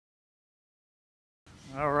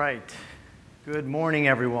All right. Good morning,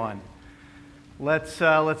 everyone. Let's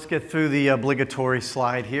get through the obligatory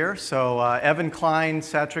slide here. So, Evan Klein,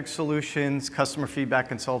 Satrix Solutions, customer feedback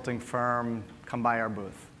consulting firm. Come by our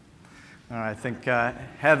booth. All right. I think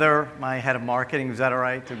Heather, my head of marketing, was that all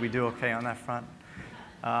right? Did we do okay on that front?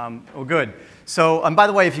 Well, good. So, by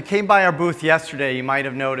the way, if you came by our booth yesterday, you might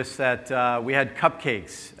have noticed that we had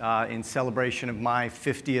cupcakes in celebration of my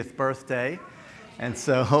 50th birthday. And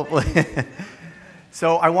so hopefully,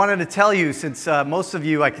 so I wanted to tell you, since most of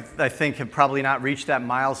you, I think, have probably not reached that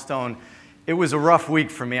milestone, it was a rough week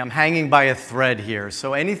for me. I'm hanging by a thread here.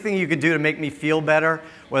 So anything you can do to make me feel better,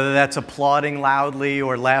 whether that's applauding loudly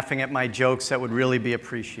or laughing at my jokes, that would really be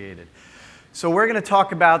appreciated. So we're going to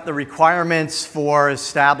talk about the requirements for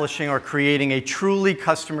establishing or creating a truly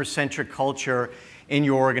customer-centric culture in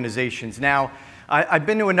your organizations. Now, I've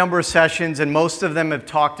been to a number of sessions, and most of them have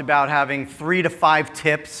talked about having 3 to 5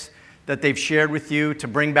 tips that they've shared with you to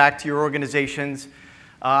bring back to your organizations.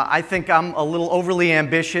 I think I'm a little overly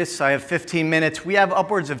ambitious. I have 15 minutes. We have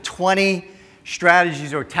upwards of 20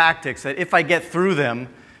 strategies or tactics that if I get through them,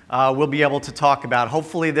 we'll be able to talk about.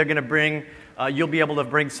 Hopefully, they're going to bring, you'll be able to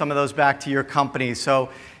bring some of those back to your company. So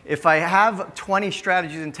if I have 20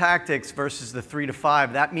 strategies and tactics versus the 3 to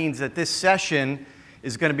 5, that means that this session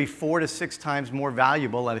is going to be 4 to 6 times more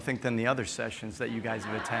valuable, I think, than the other sessions that you guys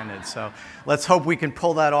have attended. So let's hope we can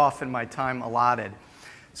pull that off in my time allotted.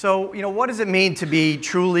 So, what does it mean to be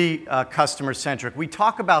truly customer-centric? We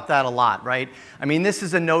talk about that a lot, right? I mean, this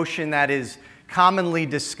is a notion that is commonly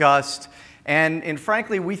discussed, and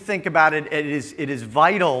frankly, we think about it, it is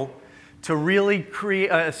vital to really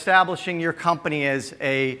establishing your company as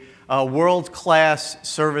a world-class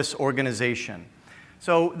service organization.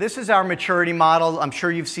 So this is our maturity model. I'm sure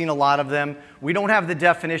you've seen a lot of them. We don't have the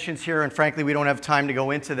definitions here, and frankly, we don't have time to go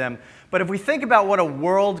into them. But if we think about what a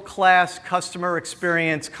world-class customer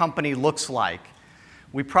experience company looks like,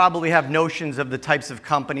 we probably have notions of the types of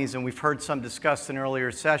companies, and we've heard some discussed in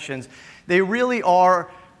earlier sessions. They really are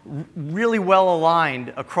really well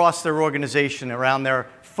aligned across their organization around their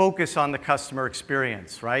focus on the customer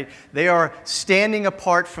experience, right? They are standing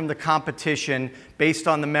apart from the competition based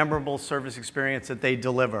on the memorable service experience that they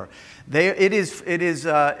deliver. It is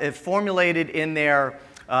formulated in their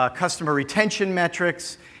customer retention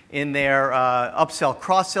metrics, in their upsell,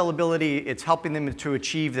 cross-sell ability. It's helping them to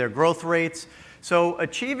achieve their growth rates. So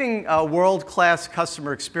achieving a world-class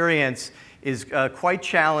customer experience is quite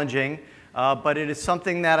challenging. But it is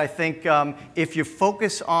something that I think if you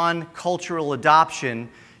focus on cultural adoption,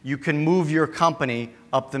 you can move your company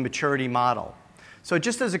up the maturity model. So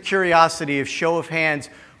just as a curiosity, of show of hands,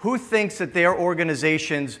 who thinks that their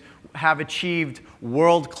organizations have achieved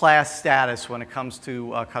world-class status when it comes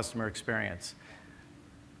to customer experience?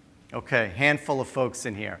 Okay, handful of folks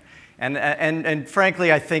in here. And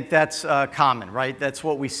frankly, I think that's common, right? That's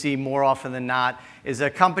what we see more often than not, is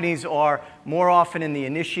that companies are more often in the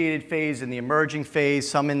initiated phase, in the emerging phase,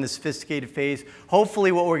 some in the sophisticated phase.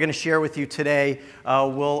 Hopefully what we're going to share with you today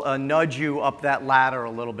will nudge you up that ladder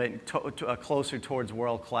a little bit, closer towards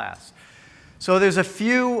world class. So there's a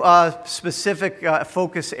few specific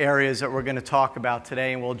focus areas that we're going to talk about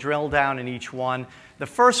today, and we'll drill down in each one. The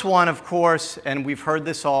first one, of course, and we've heard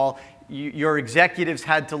this all, your executives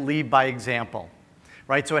had to lead by example,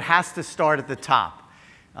 right? So it has to start at the top.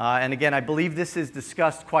 And again, I believe this is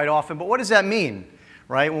discussed quite often, but what does that mean,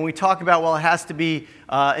 right? When we talk about, well, it has to be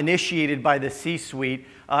initiated by the C-suite,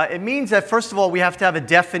 it means that, first of all, we have to have a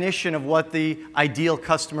definition of what the ideal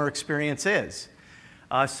customer experience is.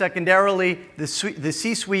 Secondarily, the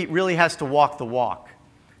C-suite really has to walk the walk.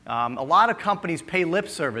 A lot of companies pay lip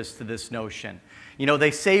service to this notion.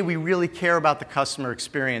 They say we really care about the customer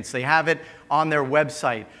experience. They have it on their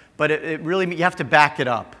website, but you have to back it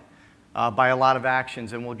up by a lot of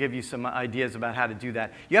actions, and we'll give you some ideas about how to do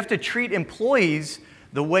that. You have to treat employees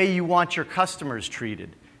the way you want your customers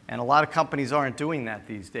treated, and a lot of companies aren't doing that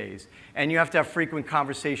these days. And you have to have frequent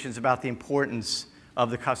conversations about the importance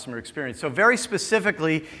of the customer experience. So very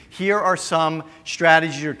specifically, here are some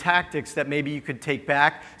strategies or tactics that maybe you could take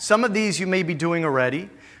back. Some of these you may be doing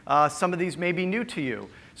already. Some of these may be new to you.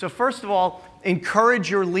 So first of all, encourage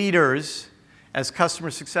your leaders as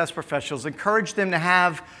customer success professionals. Encourage them to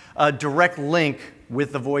have a direct link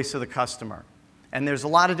with the voice of the customer. And there's a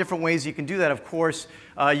lot of different ways you can do that. Of course,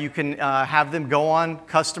 you can have them go on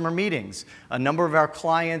customer meetings. A number of our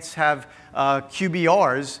clients have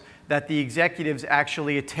QBRs that the executives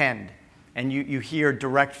actually attend, and you hear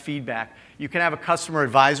direct feedback. You can have a customer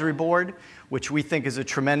advisory board, which we think is a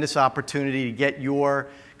tremendous opportunity to get your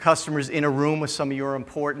customers in a room with some of your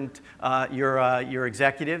important, your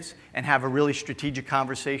executives, and have a really strategic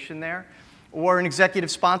conversation there. or an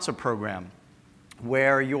executive sponsor program,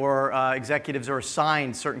 where your executives are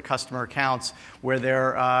assigned certain customer accounts where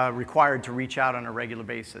they're required to reach out on a regular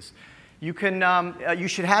basis. You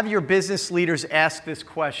should have your business leaders ask this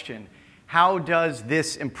question: how does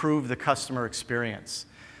this improve the customer experience?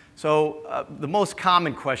 So the most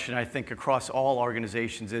common question, I think, across all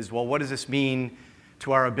organizations is, well, what does this mean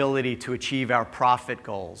to our ability to achieve our profit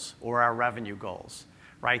goals or our revenue goals,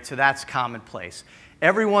 right? So that's commonplace.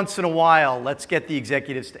 Every once in a while, let's get the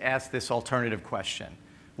executives to ask this alternative question.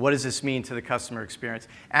 What does this mean to the customer experience?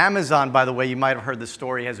 Amazon, by the way, you might have heard the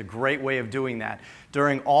story, has a great way of doing that.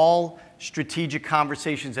 During all strategic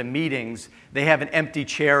conversations and meetings, they have an empty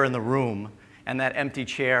chair in the room, and that empty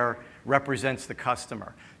chair represents the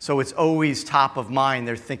customer. So it's always top of mind.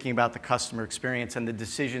 They're thinking about the customer experience and the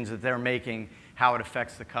decisions that they're making, how it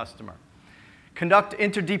affects the customer. Conduct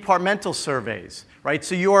interdepartmental surveys, right?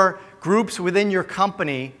 So your groups within your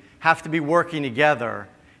company have to be working together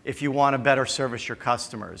if you want to better service your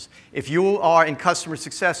customers. If you are in customer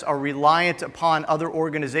success are reliant upon other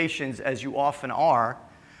organizations, as you often are,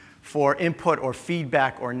 for input or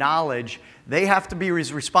feedback or knowledge, they have to be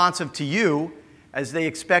as responsive to you as they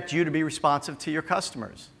expect you to be responsive to your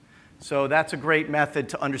customers. So that's a great method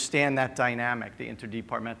to understand that dynamic, the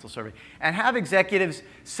interdepartmental survey. And have executives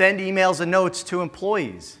send emails and notes to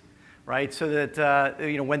employees, right? So that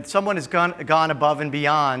when someone has gone above and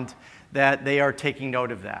beyond, that they are taking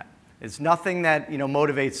note of that. It's nothing that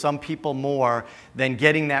motivates some people more than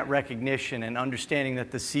getting that recognition and understanding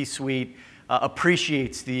that the C-suite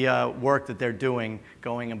appreciates the work that they're doing,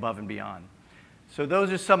 going above and beyond. So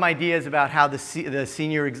those are some ideas about how the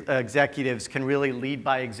senior executives can really lead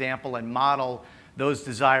by example and model those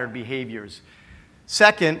desired behaviors.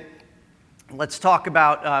 Second, let's talk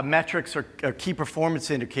about metrics or key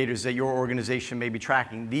performance indicators that your organization may be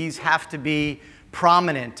tracking. These have to be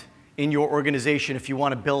prominent in your organization if you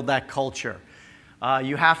want to build that culture.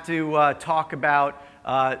 You have to talk about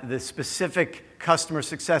the specific customer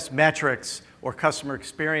success metrics or customer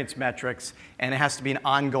experience metrics, and it has to be an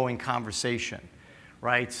ongoing conversation.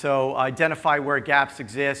 Right? So identify where gaps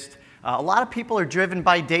exist. A lot of people are driven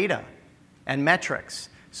by data and metrics.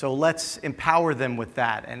 So let's empower them with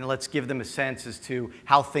that, and let's give them a sense as to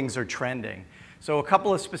how things are trending. So a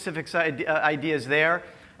couple of specific ideas there.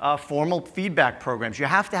 Formal feedback programs. You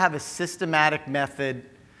have to have a systematic method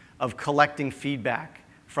of collecting feedback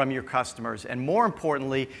from your customers. And more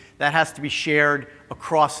importantly, that has to be shared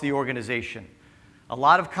across the organization. A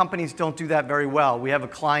lot of companies don't do that very well. We have a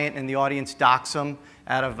client in the audience, Doxum,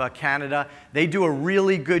 out of Canada. They do a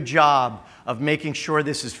really good job of making sure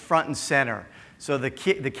this is front and center. So the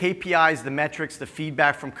KPIs, the metrics, the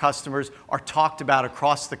feedback from customers are talked about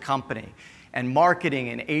across the company. And marketing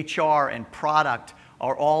and HR and product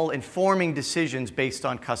are all informing decisions based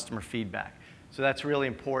on customer feedback. So that's really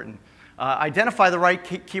important. Identify the right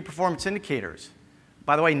key performance indicators.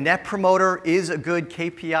 By the way, Net Promoter is a good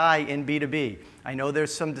KPI in B2B. I know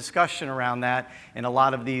there's some discussion around that in a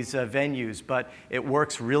lot of these venues, but it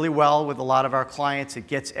works really well with a lot of our clients. It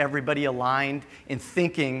gets everybody aligned in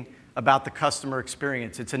thinking about the customer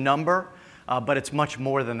experience. It's a number, but it's much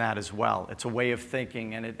more than that as well. It's a way of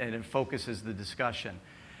thinking, and it focuses the discussion.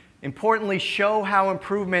 Importantly, show how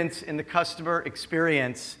improvements in the customer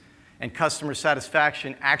experience and customer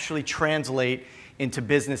satisfaction actually translate into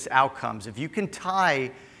business outcomes. If you can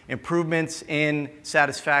tie improvements in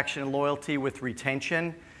satisfaction and loyalty with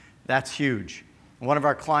retention, that's huge. One of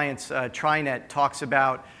our clients, TriNet, talks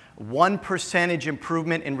about 1%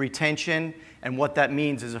 improvement in retention, and what that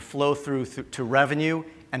means is a flow through to revenue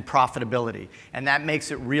and profitability. And that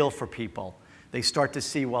makes it real for people. They start to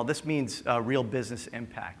see, well, this means real business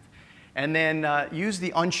impact. And then use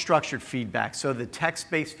the unstructured feedback. So the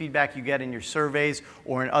text-based feedback you get in your surveys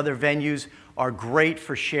or in other venues are great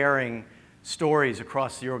for sharing stories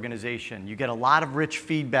across the organization. You get a lot of rich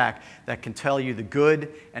feedback that can tell you the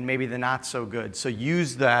good and maybe the not so good. So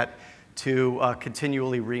use that to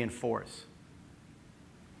continually reinforce.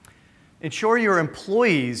 Ensure your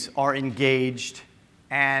employees are engaged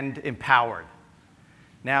and empowered.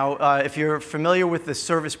 Now, if you're familiar with the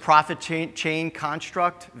service profit chain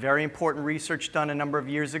construct, very important research done a number of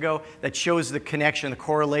years ago that shows the connection, the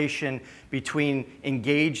correlation between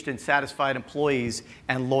engaged and satisfied employees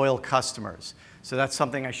and loyal customers. So that's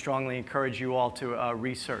something I strongly encourage you all to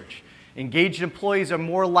research. Engaged employees are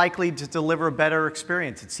more likely to deliver a better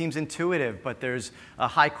experience. It seems intuitive, but there's a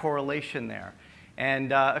high correlation there.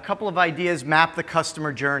 And a couple of ideas: map the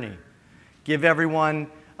customer journey. Give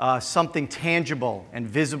everyone something tangible and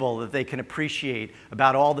visible that they can appreciate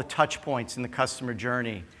about all the touch points in the customer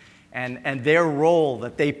journey. and their role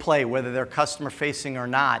that they play, whether they're customer-facing or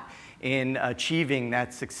not, in achieving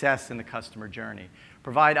that success in the customer journey.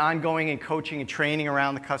 Provide ongoing and coaching and training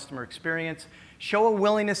around the customer experience. Show a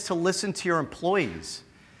willingness to listen to your employees.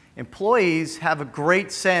 Employees have a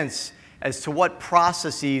great sense as to what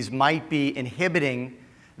processes might be inhibiting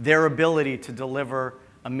their ability to deliver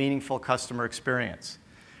a meaningful customer experience,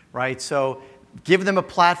 right? So give them a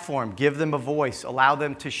platform, give them a voice, allow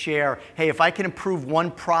them to share, hey, if I can improve one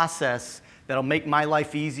process that'll make my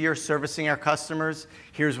life easier servicing our customers,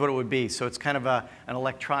 here's what it would be. So it's kind of an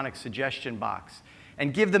electronic suggestion box.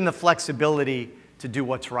 And give them the flexibility to do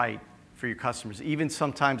what's right for your customers, even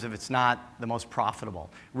sometimes if it's not the most profitable.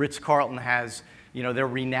 Ritz-Carlton has, they're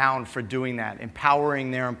renowned for doing that, empowering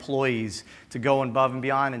their employees to go above and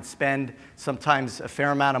beyond and spend sometimes a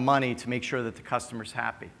fair amount of money to make sure that the customer's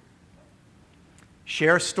happy.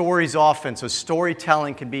 Share stories often. So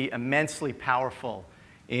storytelling can be immensely powerful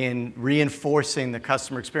in reinforcing the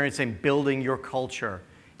customer experience and building your culture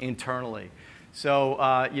internally.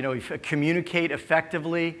 So, communicate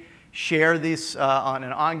effectively, share this on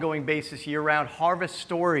an ongoing basis year-round, harvest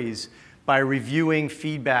stories by reviewing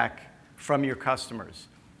feedback from your customers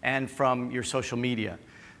and from your social media.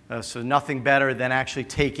 So nothing better than actually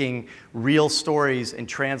taking real stories and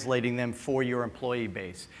translating them for your employee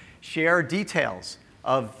base. Share details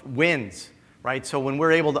of wins, right? So when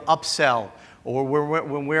we're able to upsell, or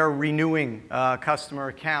when we're renewing a customer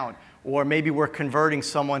account, or maybe we're converting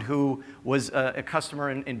someone who was a customer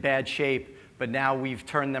in bad shape, but now we've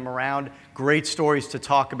turned them around. Great stories to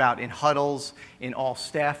talk about in huddles, in all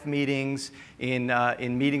staff meetings, in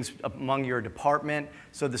meetings among your department.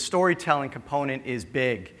 So the storytelling component is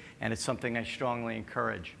big, and it's something I strongly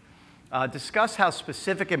encourage. Discuss how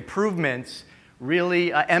specific improvements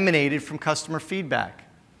really emanated from customer feedback.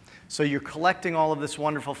 So you're collecting all of this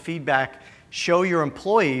wonderful feedback. Show your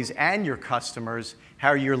employees and your customers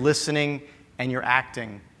how you're listening and you're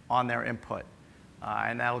acting on their input.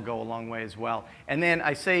 And that'll go a long way as well. And then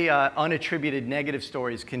I say unattributed negative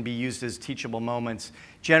stories can be used as teachable moments.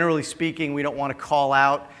 Generally speaking, we don't want to call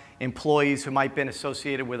out employees who might have been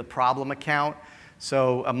associated with a problem account.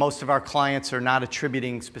 So most of our clients are not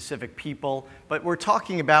attributing specific people, but we're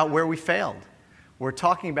talking about where we failed. We're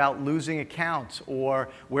talking about losing accounts or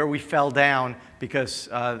where we fell down, because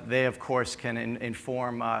they, of course, can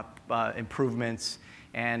inform improvements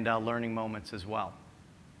and learning moments as well.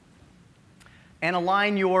 And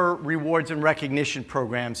align your rewards and recognition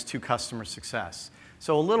programs to customer success.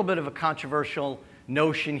 So a little bit of a controversial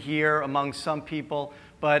notion here among some people,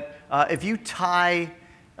 but if you tie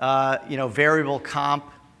variable comp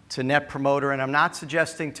to net promoter, and I'm not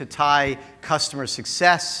suggesting to tie customer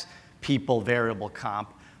success people variable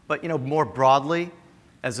comp, but more broadly,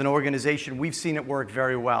 as an organization, we've seen it work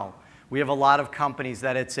very well. We have a lot of companies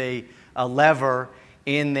that it's a lever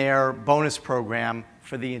in their bonus program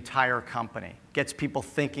for the entire company. Gets people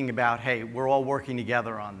thinking about, hey, we're all working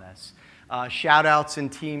together on this. Shout outs in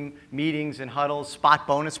team meetings and huddles, spot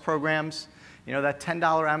bonus programs. That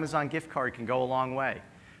 $10 Amazon gift card can go a long way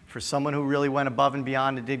for someone who really went above and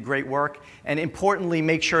beyond and did great work. And importantly,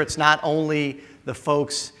 make sure it's not only the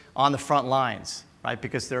folks on the front lines, right?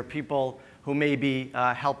 Because there are people who may be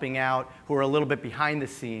helping out who are a little bit behind the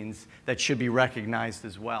scenes that should be recognized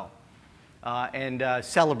as well. And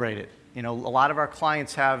celebrate it. A lot of our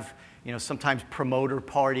clients have sometimes promoter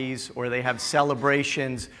parties, or they have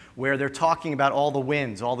celebrations where they're talking about all the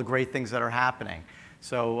wins, all the great things that are happening.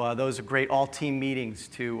 So those are great all-team meetings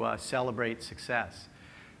to celebrate success.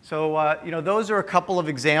 So those are a couple of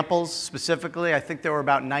examples specifically. I think there were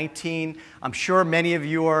about 19. I'm sure many of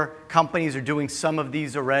your companies are doing some of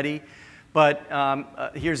these already.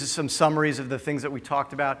 But here's some summaries of the things that we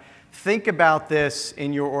talked about. Think about this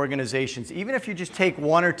in your organizations. Even if you just take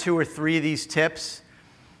 1 or 2 or 3 of these tips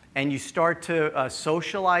and you start to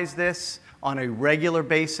socialize this on a regular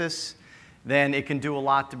basis, then it can do a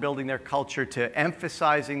lot to building their culture, to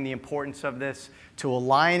emphasizing the importance of this, to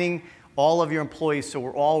aligning all of your employees so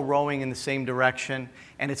we're all rowing in the same direction.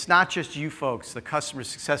 And it's not just you folks, the customer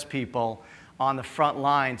success people on the front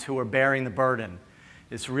lines who are bearing the burden.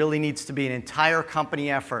 This really needs to be an entire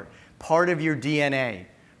company effort, part of your DNA,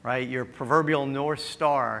 right? Your proverbial North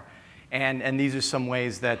Star, and these are some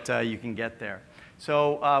ways that you can get there.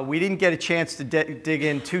 So we didn't get a chance to dig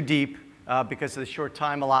in too deep because of the short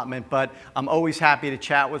time allotment, but I'm always happy to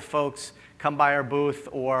chat with folks. Come by our booth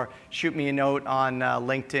or shoot me a note on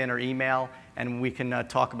LinkedIn or email, and we can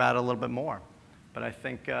talk about it a little bit more. But I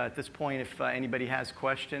think at this point, if anybody has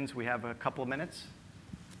questions, we have a couple of minutes.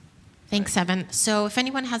 Thanks, Evan. So if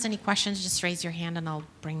anyone has any questions, just raise your hand and I'll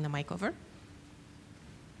bring the mic over.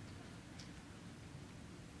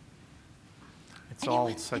 It's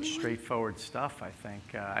all such straightforward stuff, I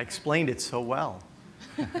think. I explained it so well.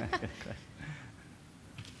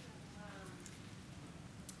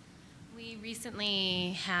 We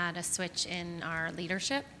recently had a switch in our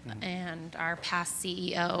leadership, and our past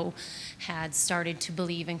CEO had started to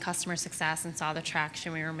believe in customer success and saw the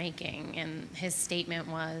traction we were making. And his statement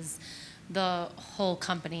was, the whole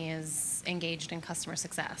company is engaged in customer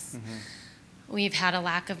success. We've had a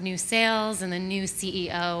lack of new sales, and the new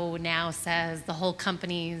CEO now says the whole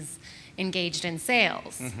company's engaged in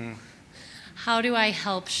sales. How do I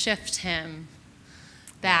help shift him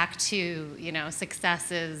back to,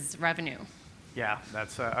 success is revenue? Yeah,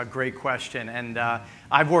 that's a great question. And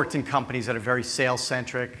I've worked in companies that are very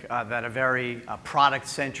sales-centric, that are very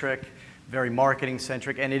product-centric, very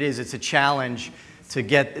marketing-centric, and it's a challenge to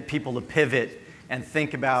get people to pivot and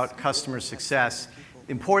think about customer success.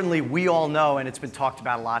 Importantly, we all know, and it's been talked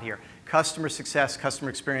about a lot here, customer success, customer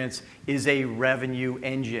experience is a revenue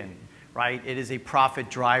engine, right? It is a profit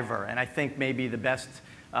driver. And I think maybe the best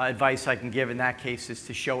advice I can give in that case is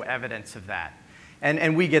to show evidence of that.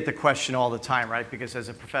 And we get the question all the time, right? Because as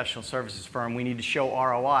a professional services firm, we need to show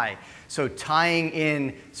ROI. So tying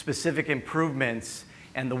in specific improvements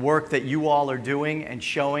and the work that you all are doing and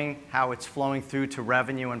showing how it's flowing through to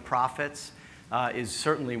revenue and profits is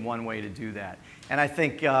certainly one way to do that. And I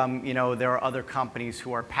think there are other companies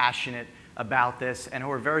who are passionate about this and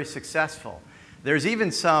who are very successful. There's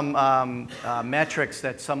even some metrics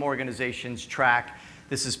that some organizations track.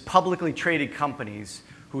 This is publicly traded companies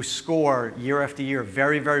who score year after year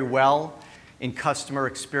very, very well in customer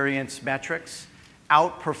experience metrics,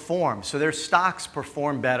 outperform. So their stocks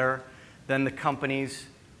perform better than the companies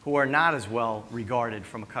who are not as well regarded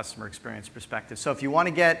from a customer experience perspective. So if you want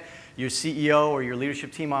to get your CEO or your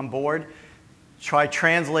leadership team on board, try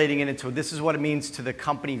translating it into this is what it means to the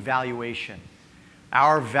company valuation.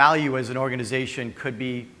 Our value as an organization could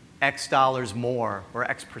be X dollars more or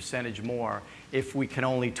X percentage more if we can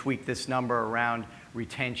only tweak this number around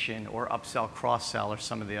retention or upsell, cross-sell, or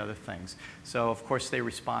some of the other things. So of course they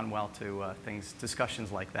respond well to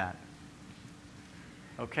discussions like that.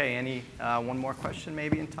 Okay, one more question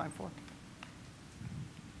maybe in time for?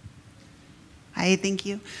 Hi, thank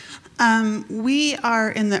you. We are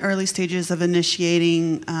in the early stages of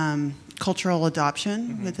initiating cultural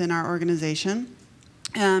adoption within our organization.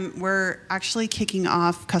 We're actually kicking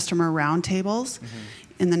off customer roundtables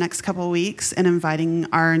in the next couple of weeks and inviting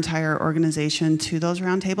our entire organization to those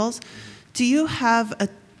roundtables. Do you have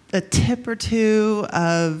a tip or two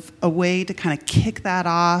of a way to kind of kick that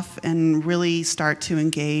off and really start to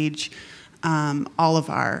engage all of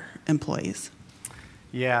our employees?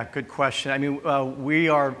 Yeah, good question. I mean, we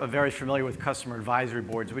are very familiar with customer advisory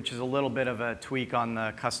boards, which is a little bit of a tweak on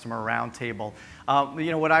the customer roundtable.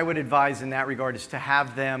 What I would advise in that regard is to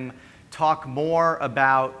have them talk more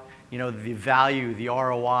about, the value, the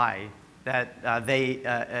ROI that they,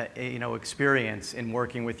 experience in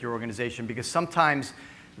working with your organization, because sometimes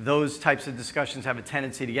those types of discussions have a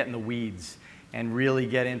tendency to get in the weeds and really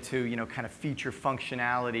get into, kind of feature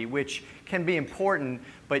functionality, which can be important,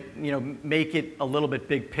 but, make it a little bit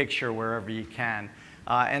big picture wherever you can.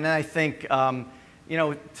 And then I think, to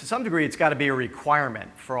some degree, it's got to be a requirement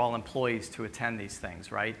for all employees to attend these things,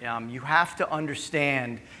 right? You have to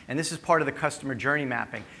understand, and this is part of the customer journey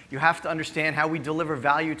mapping, you have to understand how we deliver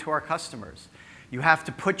value to our customers. You have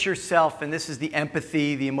to put yourself, and this is the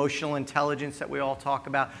empathy, the emotional intelligence that we all talk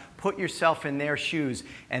about, put yourself in their shoes,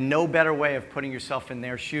 and no better way of putting yourself in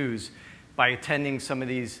their shoes by attending some of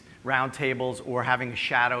these roundtables or having a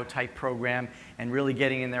shadow type program and really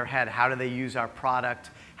getting in their head, how do they use our product,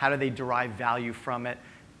 how do they derive value from it,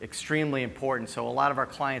 extremely important. So a lot of our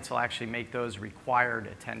clients will actually make those required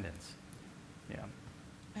attendance. Yeah.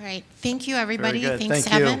 All right, thank you everybody. Very good. Thanks,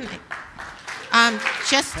 Thank Evan. you.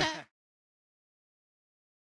 Just